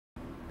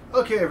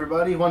Okay,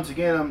 everybody, once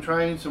again, I'm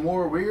trying some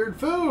more weird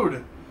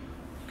food.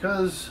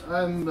 Because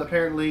I'm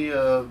apparently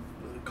a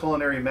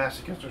culinary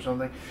masochist or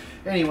something.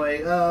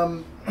 Anyway,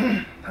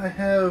 I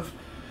have...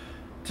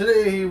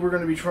 Today, we're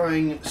going to be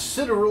trying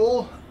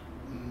Ciderol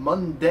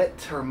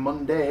Mundet, or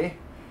Munday,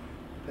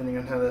 depending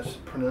on how that's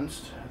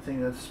pronounced. I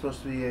think that's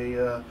supposed to be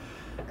a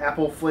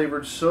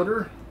apple-flavored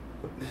soda.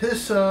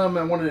 This, I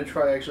wanted to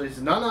try, actually. It's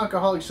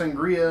non-alcoholic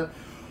sangria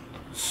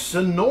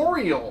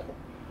Senoreal.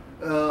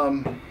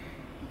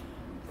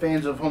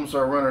 Fans of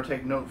Homestar Runner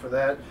take note for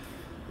that.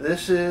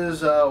 This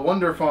is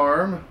Wonder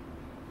Farm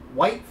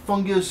White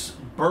Fungus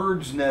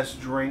Bird's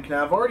Nest drink.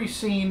 Now, I've already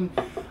seen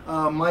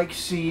Mike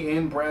C.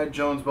 and Brad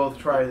Jones both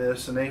try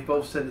this, and they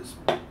both said it's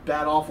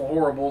bad, awful,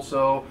 horrible,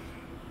 so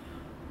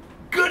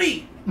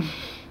goody!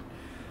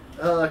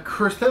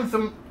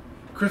 Chrysanthemum,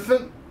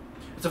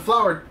 it's a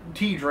flower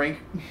tea drink.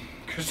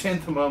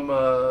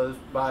 Chrysanthemum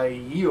by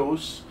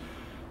Eos.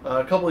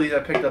 A couple of these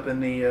I picked up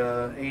in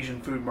the Asian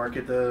food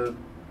market. The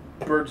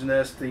Bird's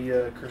Nest,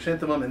 the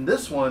Chrysanthemum, and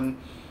this one,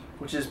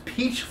 which is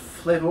Peach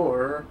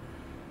Flavor,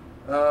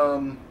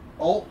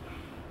 alt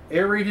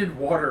aerated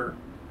water.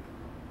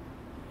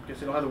 I guess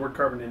they don't have the word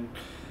carbon in.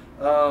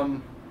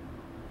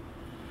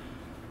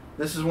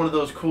 This is one of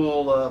those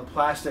cool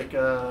plastic,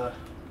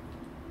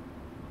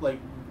 like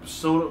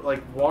soda,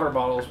 like water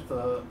bottles with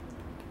the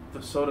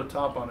soda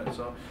top on it.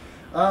 So,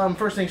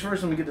 first things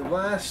first, I'm gonna get the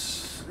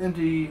glass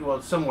empty. Well,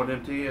 it's somewhat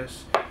empty.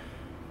 Yes.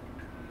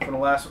 For the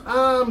last one,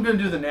 I'm gonna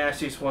do the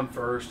nastiest one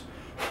first.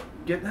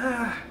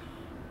 Yeah,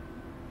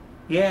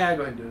 go ahead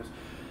and do this.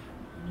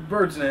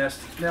 Bird's Nest.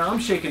 Now I'm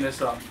shaking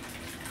this up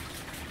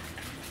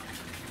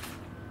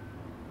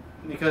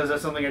because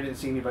that's something I didn't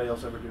see anybody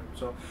else ever do.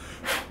 So,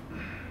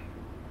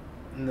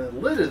 and the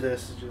lid of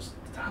this is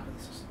just, the top of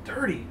this is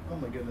dirty. Oh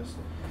my goodness.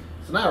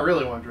 So now I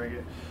really want to drink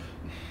it.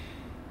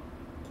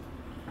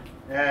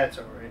 That's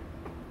all right.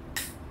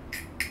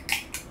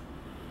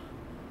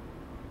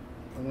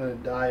 I'm gonna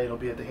die. It'll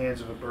be at the hands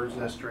of a Bird's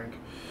Nest drink.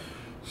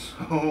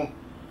 So,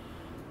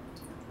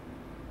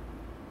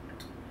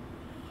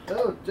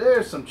 oh,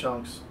 there's some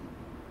chunks.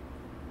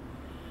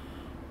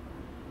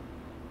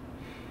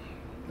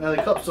 Now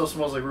the cup still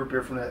smells like root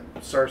beer from that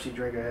Sarsi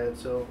drink I had.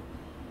 So,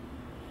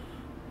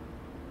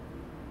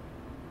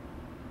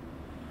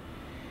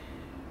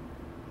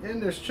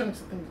 and there's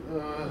chunks of things.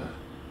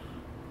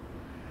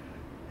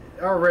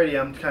 Already,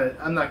 I'm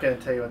not gonna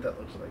tell you what that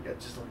looks like. It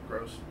just looks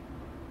gross.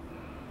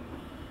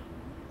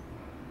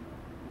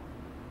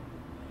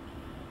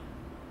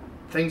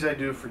 Things I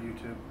do for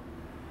YouTube,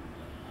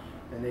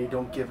 and they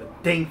don't give a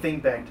dang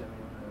thing back to me.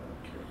 I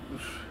don't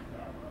care.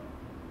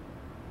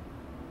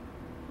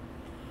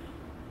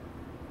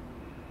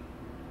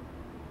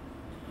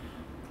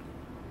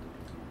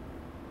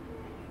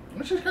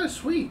 Which is kind of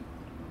sweet.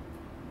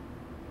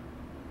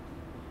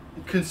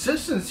 The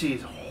consistency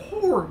is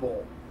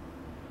horrible.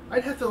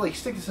 I'd have to like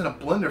stick this in a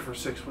blender for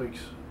 6 weeks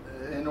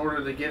in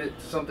order to get it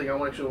to something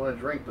I actually want to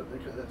drink. But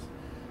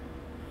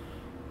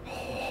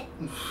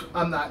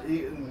I'm not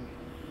eating.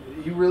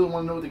 You really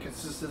want to know what the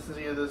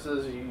consistency of this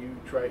is? You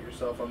try it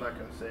yourself. I'm not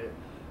going to say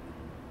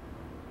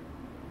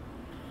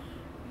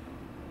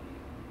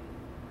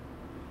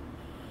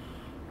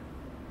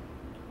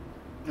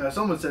it.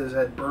 Someone said it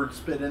had bird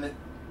spit in it.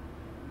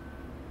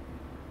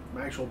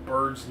 Actual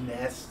bird's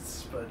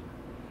nests, but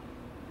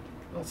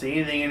I don't see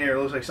anything in here.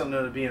 It looks like something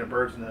that would be in a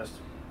bird's nest.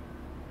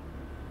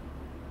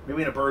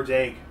 Maybe in a bird's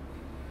egg.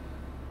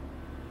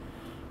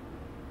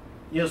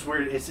 You know, it's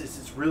weird.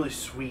 It's really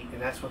sweet,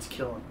 and that's what's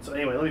killing. So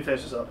anyway, let me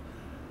finish this up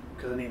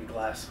because I need a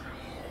glass.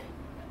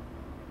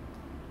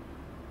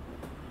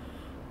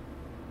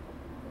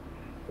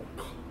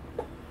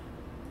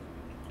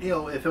 You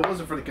know, if it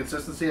wasn't for the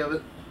consistency of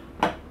it,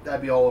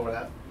 I'd be all over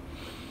that.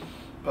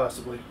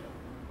 Possibly.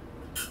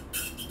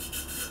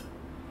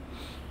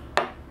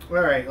 All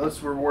right,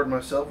 let's reward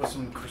myself with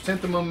some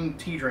chrysanthemum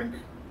tea drink.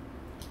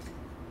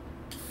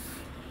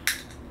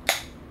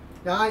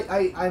 Now,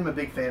 I'm a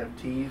big fan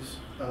of teas.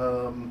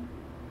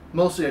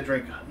 Mostly I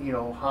drink, you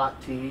know,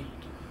 hot tea.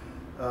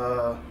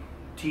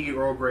 Tea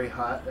Earl Grey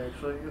hot,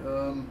 actually.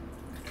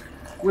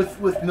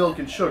 With milk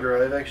and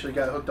sugar. I've actually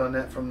got hooked on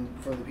that from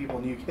the people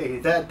in the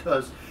UK. That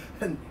does.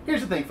 And here's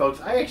the thing, folks.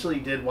 I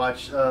actually did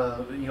watch,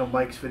 you know,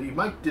 Mike's video.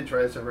 Mike did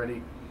try this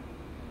already.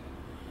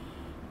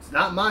 It's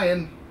not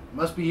mine.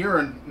 Must be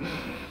urine.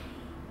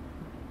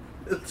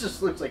 It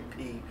just looks like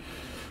pee.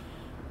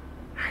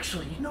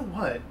 Actually, you know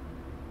what?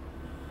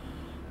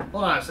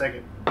 Hold on a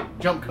second.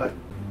 Jump cut.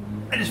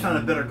 I just found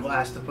a better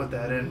glass to put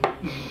that in.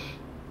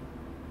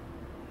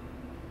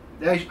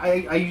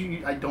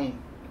 I don't.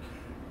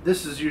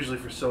 This is usually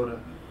for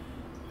soda.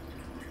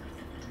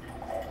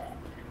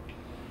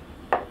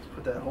 Let's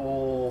put that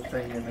whole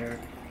thing in there.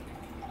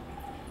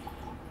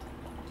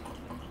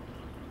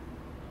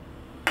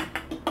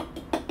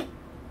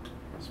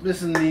 It's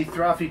missing the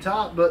frothy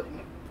top, but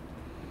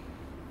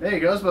there you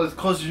go. That's about as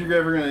close as you're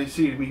ever going to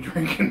see to me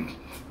drinking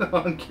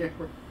on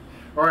camera.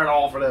 Or at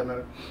all, for that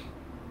matter.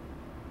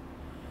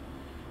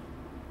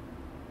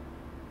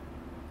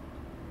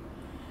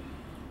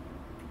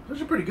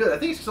 Those are pretty good. I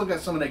think it's still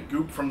got some of that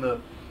goop from the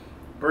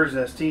bird's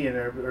nest tea in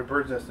there, or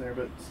bird's nest in there,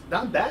 but it's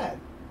not bad.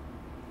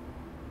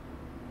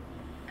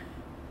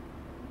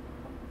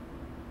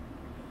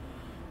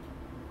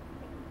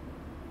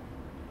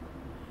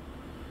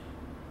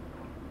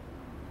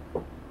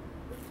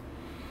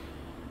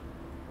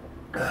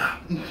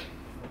 Don't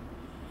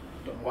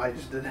know why I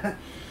just did that.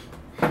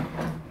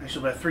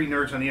 Actually, about 3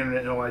 nerds on the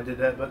internet know why I did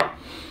that, but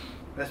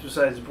that's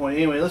besides the point.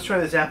 Anyway, let's try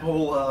this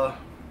apple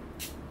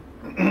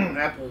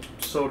apple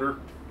soda,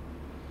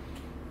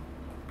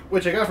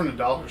 which I got from the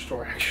dollar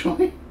store,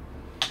 actually.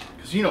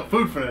 Because, you know,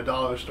 food from the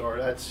dollar store,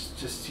 that's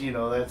just, you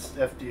know, that's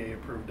FDA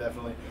approved,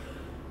 definitely.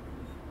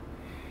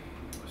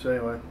 So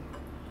anyway,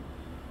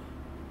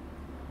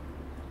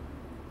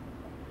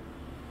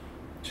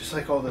 just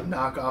like all the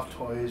knockoff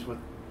toys with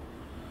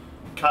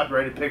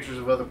copyrighted pictures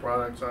of other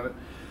products on it.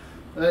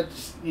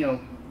 That's, you know,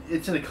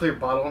 it's in a clear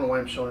bottle. I don't know why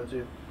I'm showing it to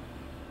you.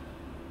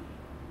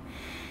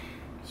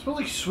 It smells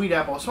like sweet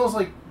apple. It smells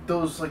like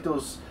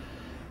those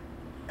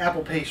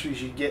apple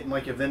pastries you get in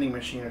like a vending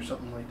machine or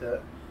something like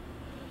that.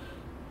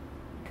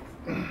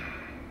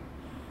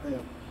 Yeah,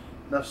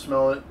 enough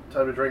smell it.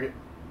 Time to drink it.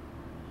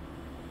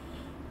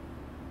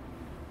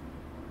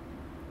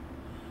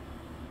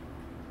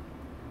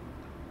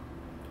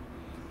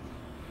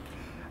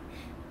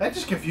 That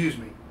just confused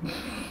me.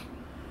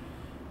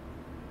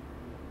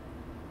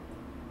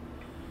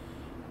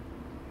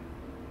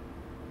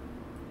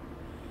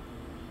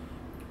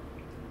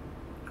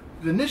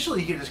 Initially,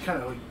 you get this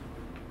kind of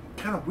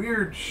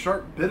weird,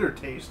 sharp, bitter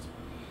taste,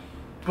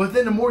 but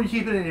then the more you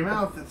keep it in your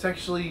mouth, it's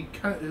actually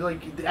kind of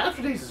like the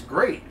aftertaste is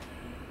great.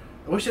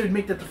 I wish they would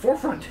make that the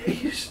forefront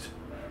taste.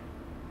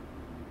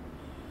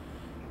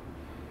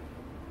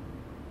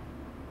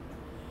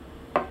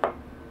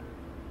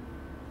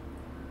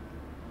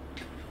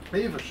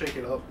 Maybe if I shake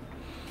it up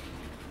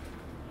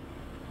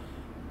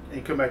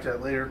and come back to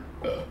that later.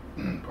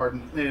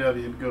 Pardon. Maybe that'll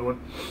be a good one.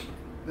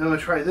 Then I'm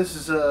gonna try this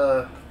is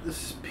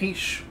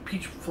peach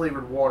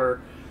flavored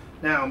water.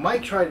 Now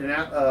Mike tried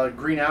an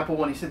green apple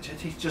one. He said it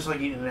tastes just like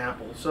eating an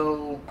apple.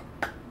 So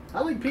I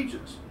like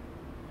peaches.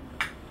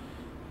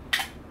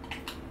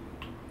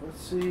 Let's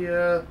see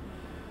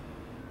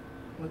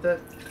what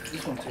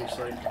this one tastes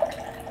like.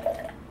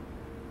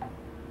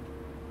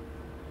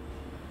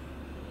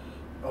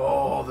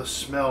 Oh, the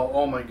smell.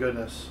 Oh my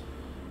goodness.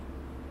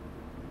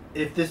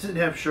 If this didn't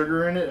have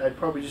sugar in it, I'd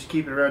probably just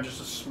keep it around just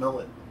to smell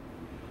it.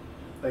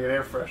 Like an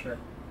air freshener.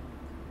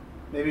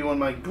 Maybe when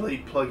my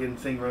Glade plug-in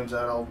thing runs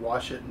out, I'll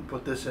wash it and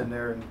put this in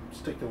there and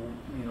stick the,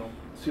 you know,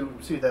 see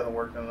if that'll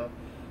work. I don't know.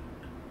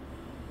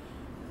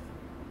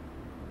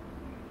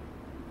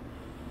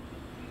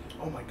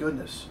 Oh my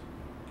goodness.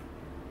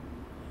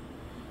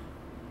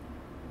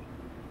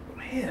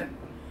 Man.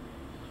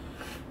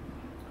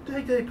 What the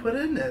heck did they put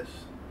in this?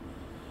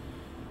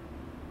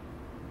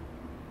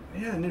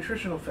 Yeah,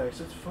 nutritional facts,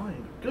 that's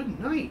fine. Good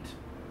night.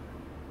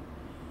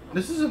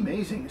 This is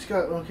amazing. It's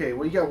got, okay,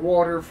 well, you got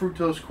water,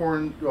 fructose,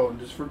 corn, oh,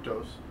 just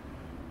fructose.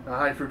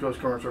 High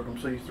fructose corn syrup. I'm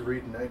so used to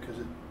reading that because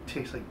it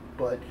tastes like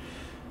butt.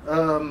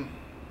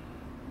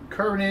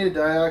 Carbonated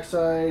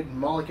dioxide,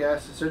 malic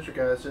acid, citric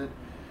acid,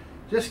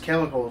 just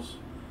chemicals.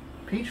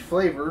 Peach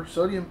flavor,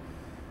 sodium.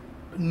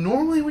 But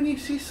normally when you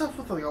see stuff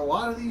with like a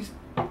lot of these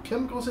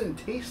chemicals in it,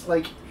 tastes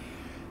like,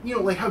 you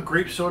know, like how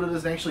grape soda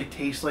doesn't actually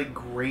taste like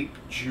grape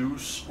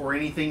juice or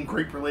anything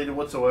grape related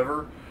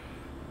whatsoever,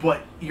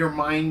 but your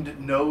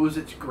mind knows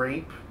it's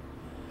grape.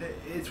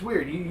 It's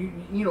weird. You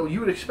know,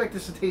 you would expect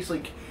this to taste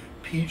like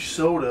peach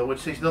soda,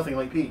 which tastes nothing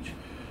like peach.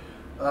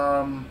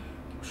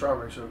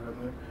 Strawberry soda up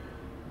there.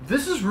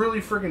 This is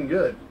really freaking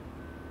good.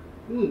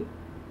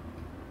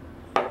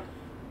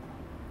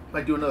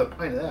 Might do another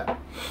pint of that.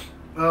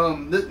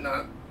 This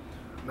now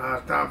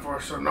it's time for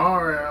a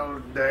scenario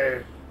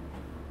day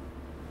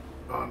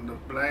on the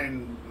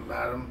plane,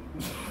 madam.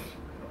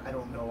 I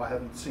don't know. I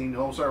haven't seen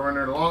Homestar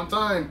Runner in a long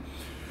time.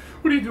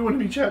 What are you doing to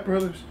me, Chat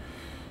Brothers?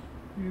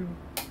 I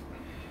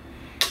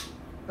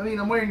mean,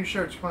 I'm wearing your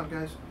shirts. Come on,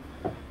 guys.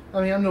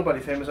 I mean, I'm nobody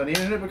famous on the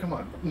internet, but come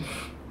on.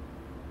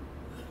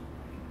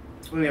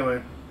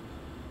 Anyway,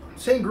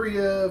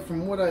 sangria,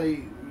 from what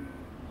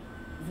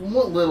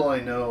little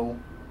I know,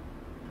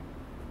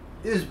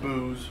 is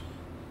booze.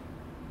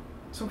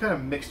 Some kind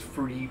of mixed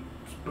fruity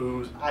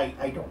booze.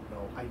 I don't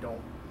know.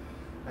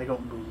 I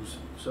don't booze.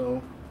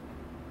 So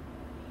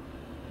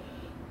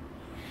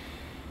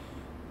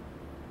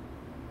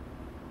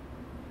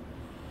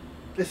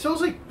it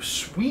smells like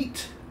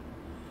sweet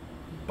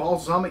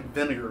balsamic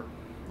vinegar.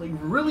 Like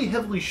really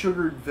heavily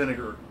sugared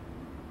vinegar.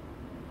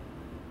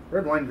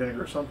 Red wine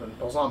vinegar or something.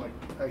 Balsamic,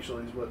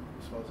 actually, is what it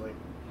smells like.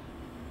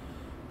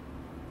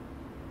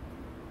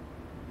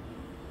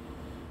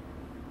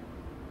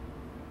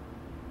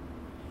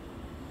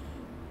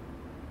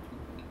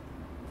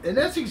 And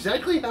that's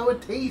exactly how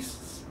it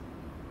tastes.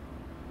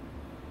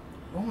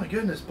 Oh my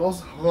goodness,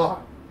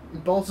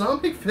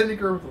 balsamic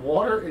vinegar with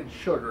water and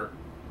sugar.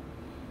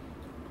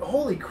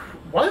 Holy crap,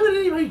 why would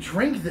anybody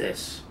drink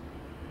this?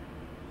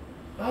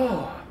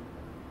 Oh,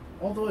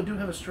 although I do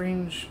have a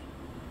strange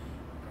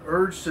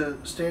urge to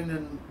stand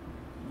in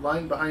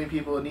line behind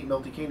people and eat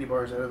melty candy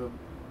bars out of a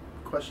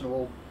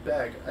questionable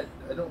bag.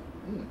 I don't.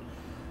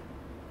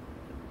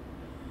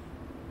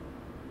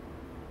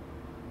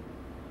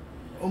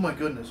 Oh my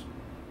goodness.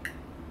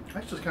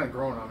 That's just kind of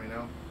growing on me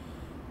now.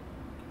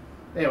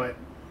 Anyway.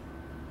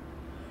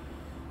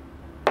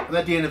 I'm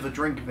at the end of the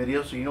drink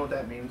video, so you know what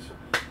that means.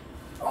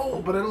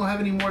 Oh, but I don't have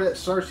any more of that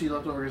Sarsi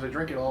left over because I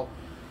drink it all.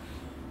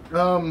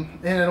 And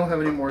I don't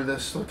have any more of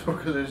this left over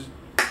because I just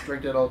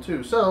drank that all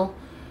too. So,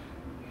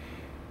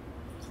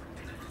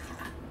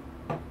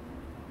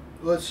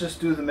 let's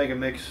just do the Mega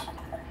Mix.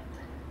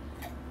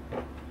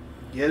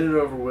 Get it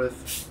over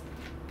with.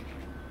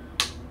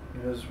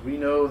 Because we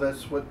know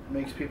that's what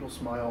makes people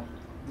smile.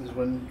 Is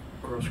when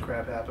gross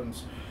crap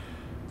happens.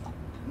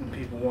 And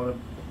people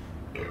want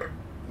to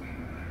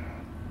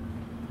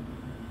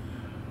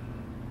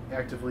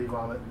actively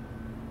vomit.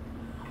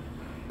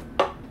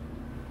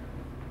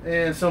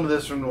 And some of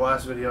this from the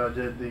last video I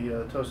did,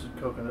 the toasted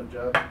coconut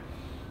job.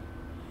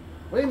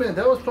 Wait a minute,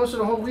 that was posted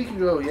a whole week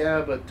ago.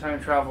 Yeah, but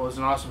time travel is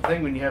an awesome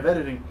thing when you have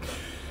editing.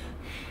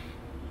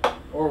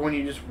 Or when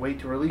you just wait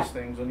to release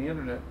things on the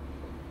internet.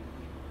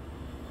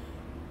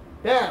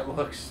 That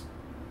looks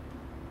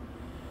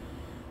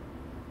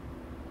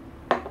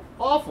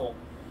awful.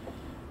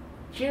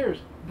 Cheers.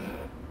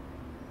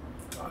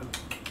 God.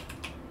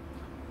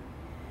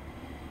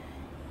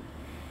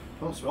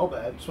 Don't smell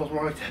bad. It smells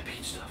more like that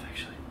peach stuff,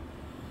 actually.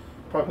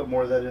 Probably put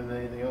more of that in than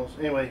anything else.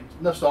 Anyway,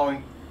 enough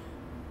stalling.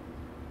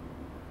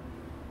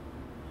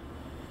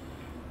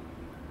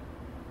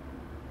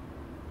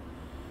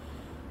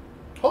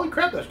 Holy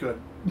crap, that's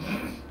good.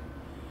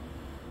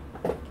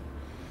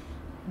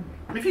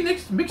 If you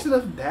mix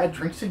enough bad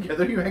drinks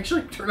together, you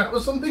actually turn out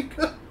with something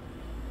good.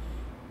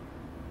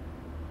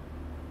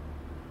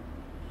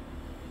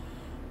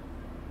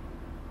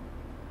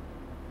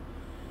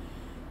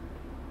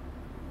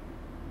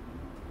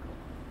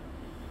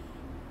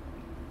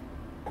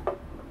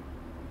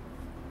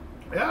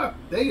 Yeah,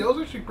 that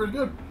was actually pretty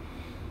good.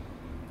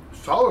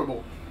 It's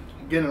tolerable.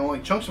 I'm getting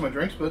only chunks of my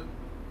drinks, but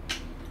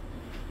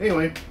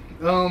anyway,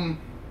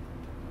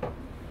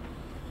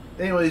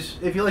 anyways,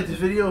 if you like this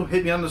video,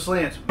 hit me on the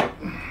slants.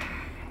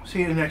 See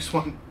you in the next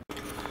one.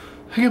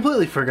 I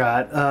completely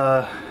forgot.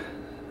 I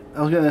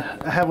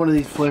have one of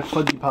these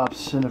Fudgy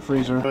Pops in the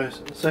freezer.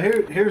 Anyways, so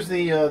here's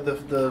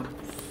the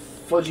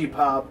Fudgy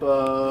Pop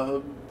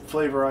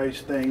flavor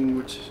ice thing,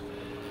 which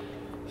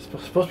is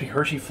supposed to be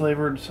Hershey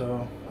flavored.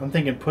 So I'm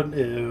thinking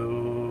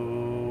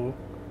ew.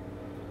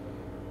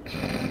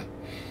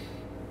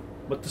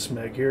 What the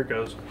smeg? Here it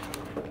goes.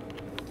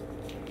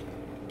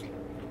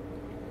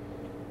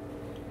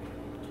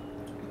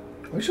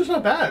 It's just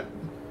not bad.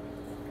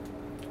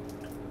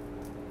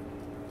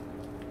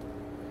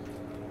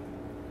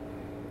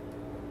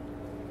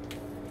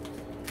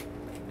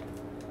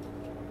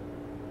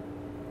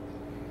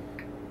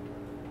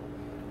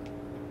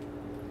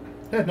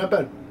 Yeah, not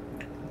bad.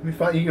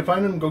 You can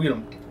find them, go get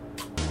them.